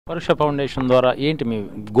పరుష ఫౌండేషన్ ద్వారా ఏంటి మీ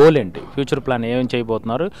గోల్ ఏంటి? ఫ్యూచర్ ప్లాన్ ఏం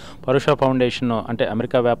చేయబోతున్నారు? పరుష ఫౌండేషన్ అంటే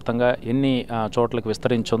అమెరికా వ్యాప్తంగా ఎన్ని చోట్లకు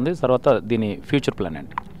విస్తరించింది? తర్వాత దీని ఫ్యూచర్ ప్లాన్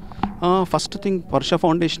ఏంటి? ఫస్ట్ థింగ్, పరుష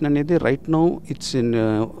ఫౌండేషన్ అనేది right now it's in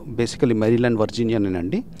basically మెరీలాండ్, Virginia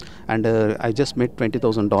అండి. And I just made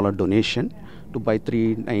 $20,000 donation to buy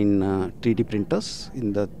 3D printers in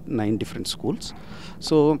the 9 different schools.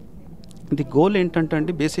 So the goal ఏంటంటే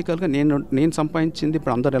అండి, బేసికల్గా నేను సంపాదించింది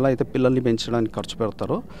ఇప్పుడు అందరు ఎలా అయితే పిల్లల్ని పెంచడానికి ఖర్చు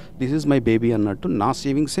పెడతారో, దిస్ ఈజ్ మై బేబీ అన్నట్టు నా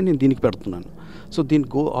సేవింగ్సే నేను దీనికి పెడుతున్నాను. సో దీని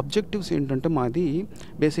ఆబ్జెక్టివ్స్ ఏంటంటే మాది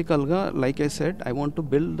బేసికల్గా like I said, I want to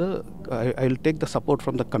build, I will take the support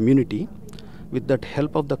from the community. With that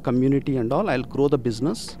help of the community and all, I'll grow the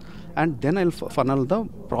business, and then I'll funnel the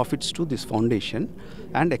profits to this foundation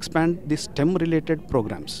and expand the STEM related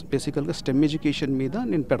programs. Basically STEM education మీద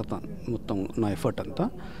నేను పెడతాను మొత్తం నా effort అంతా,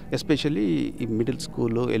 especially ఈ middle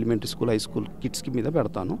school, elementary school, high school కిడ్స్కి మీద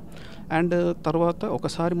పెడతాను. అండ్ తర్వాత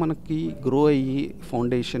ఒకసారి మనకి గ్రో అయ్యి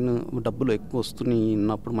ఫౌండేషన్ డబ్బులు ఎక్కువ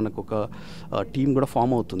వస్తున్నప్పుడు మనకు ఒక టీమ్ కూడా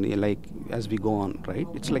ఫామ్ అవుతుంది, like as we go on,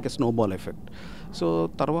 right? It's like a snowball effect. So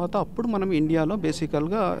తర్వాత అప్పుడు మనం ఇండియాలో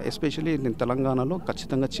బేసికల్గా, ఎస్పెషల్లీ నేను తెలంగాణలో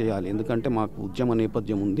ఖచ్చితంగా చేయాలి, ఎందుకంటే మాకు ఉద్యమ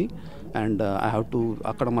నేపథ్యం ఉంది. అండ్ ఐ హ్యావ్ టు,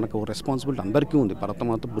 అక్కడ మనకు రెస్పాన్సిబిలిటీ అందరికీ ఉంది,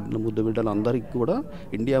 భరతమాత ముద్దు బిడ్డలు అందరికీ కూడా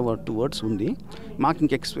ఇండియా టువర్డ్స్ ఉంది. మాకు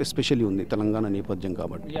ఇంక ఎస్పెషల్లీ ఉంది తెలంగాణ నేపథ్యం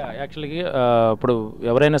కాబట్టి. యాక్చువల్గా ఇప్పుడు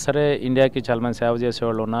ఎవరైనా సరే ఇండియాకి చాలామంది సేవ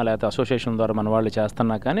చేసేవాళ్ళు ఉన్నా, లేకపోతే అసోసియేషన్ ద్వారా మన వాళ్ళు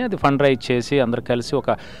చేస్తున్నా కానీ అది ఫండ్ రైజ్ చేసి అందరు కలిసి ఒక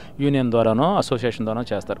యూనియన్ ద్వారానో అసోసియేషన్ ద్వారానో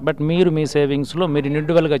చేస్తారు. బట్ మీరు మీ సేవింగ్స్లో మీరు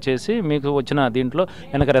ఇండివిజువల్గా చేసి మీకు వచ్చిన దీంట్లో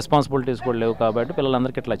వెనక రెస్పాన్సిబిలిటీస్ కూడా లేవు కాబట్టి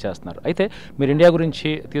పిల్లలందరికీ ఇట్లా చేస్తున్నారు. అయితే మీరు ఇండియా గురించి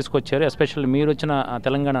తీసుకొచ్చారు, ఎస్పెషల్లీ మీరు వచ్చిన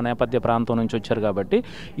తెలంగాణ నేపథ్య ప్రాంతం నుంచి వచ్చారు కాబట్టి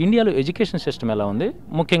ఇండియాలో ఎడ్యుకేషన్ సిస్టమ్ ఎలా ఉంది,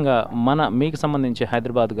 ముఖ్యంగా మీకు సంబంధించి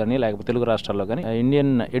హైదరాబాద్ కానీ లేకపోతే తెలుగు రాష్ట్రాల్లో కానీ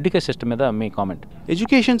ఇండియన్ ఎడ్యుకేషన్ సిస్టమ్ మీద మీ కామెంట్.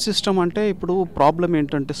 ఎడ్యుకేషన్ సిస్టమ్ అంటే ఇప్పుడు ప్రాబ్లం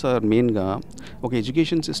ఏంటంటే సార్, మెయిన్గా ఒక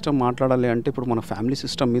ఎడ్యుకేషన్ సిస్టమ్ మాట్లాడాలి అంటే ఇప్పుడు మన ఫ్యామిలీ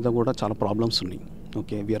సిస్టమ్ మీద కూడా చాలా ప్రాబ్లమ్స్ ఉన్నాయి.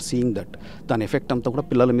 ఓకే, వీఆర్ సీయింగ్ దట్ దాని ఎఫెక్ట్ అంతా కూడా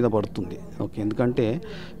పిల్లల మీద పడుతుంది. ఓకే, ఎందుకంటే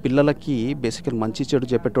పిల్లలకి బేసికల్ మంచి చెడు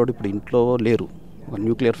చెప్పేటోడు ఇప్పుడు ఇంట్లో లేరు, ఒక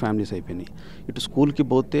న్యూక్లియర్ ఫ్యామిలీస్ అయిపోయినాయి. ఇటు స్కూల్కి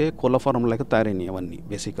పోతే కోళ్ళ ఫారం లాగా తయారైనాయి అవన్నీ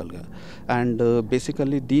బేసికల్గా. అండ్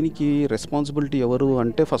బేసికల్లీ దీనికి రెస్పాన్సిబిలిటీ ఎవరు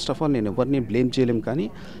అంటే, ఫస్ట్ ఆఫ్ ఆల్ నేను ఎవరిని బ్లేమ్ చేయలేము, కానీ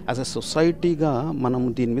యాజ్ అ సొసైటీగా మనం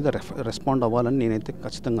దీని మీద రెస్పాండ్ అవ్వాలని నేనైతే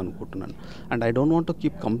ఖచ్చితంగా అనుకుంటున్నాను. And I don't want to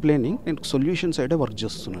keep complaining, నేను సొల్యూషన్ సైడే వర్క్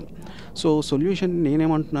చేస్తున్నాను. సో సొల్యూషన్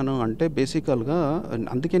నేనేమంటున్నాను అంటే, బేసికల్గా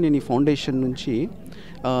అందుకే నేను ఈ ఫౌండేషన్ నుంచి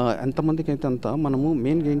ఎంతమందికి అయితే అంత మనము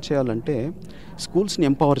మెయిన్గా ఏం చేయాలంటే స్కూల్స్ని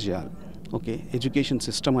ఎంపవర్ చేయాలి. ఓకే, ఎడ్యుకేషన్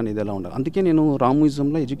సిస్టమ్ అనేది ఎలా ఉండాలి, అందుకే నేను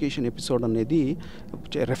రామూయిజంలో ఎడ్యుకేషన్ ఎపిసోడ్ అనేది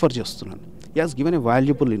రెఫర్ చేస్తున్నాను. He has given a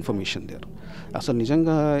valuable information there. అసలు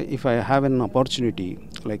నిజంగా if I have an opportunity,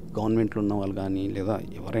 like గవర్నమెంట్లో ఉన్న వాళ్ళు కానీ లేదా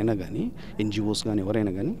ఎవరైనా కానీ, ఎన్జిఓస్ కానీ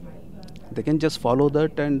ఎవరైనా కానీ, they can just follow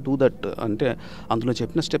that and do that. అంటే అందులో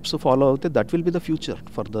చెప్పిన స్టెప్స్ ఫాలో అవుతే that will be the future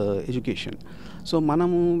for the education. So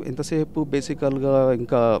మనము ఎంతసేపు బేసికల్గా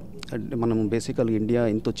ఇంకా మనము బేసికల్గా ఇండియా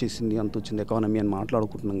ఇంత వచ్చేసింది అంత వచ్చింది ఎకానమీ అని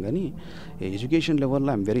మాట్లాడుకుంటున్నాం, కానీ ఎడ్యుకేషన్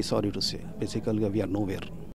లెవెల్లో I'm very sorry to say బేసికల్గా వీఆర్ నో వేర్.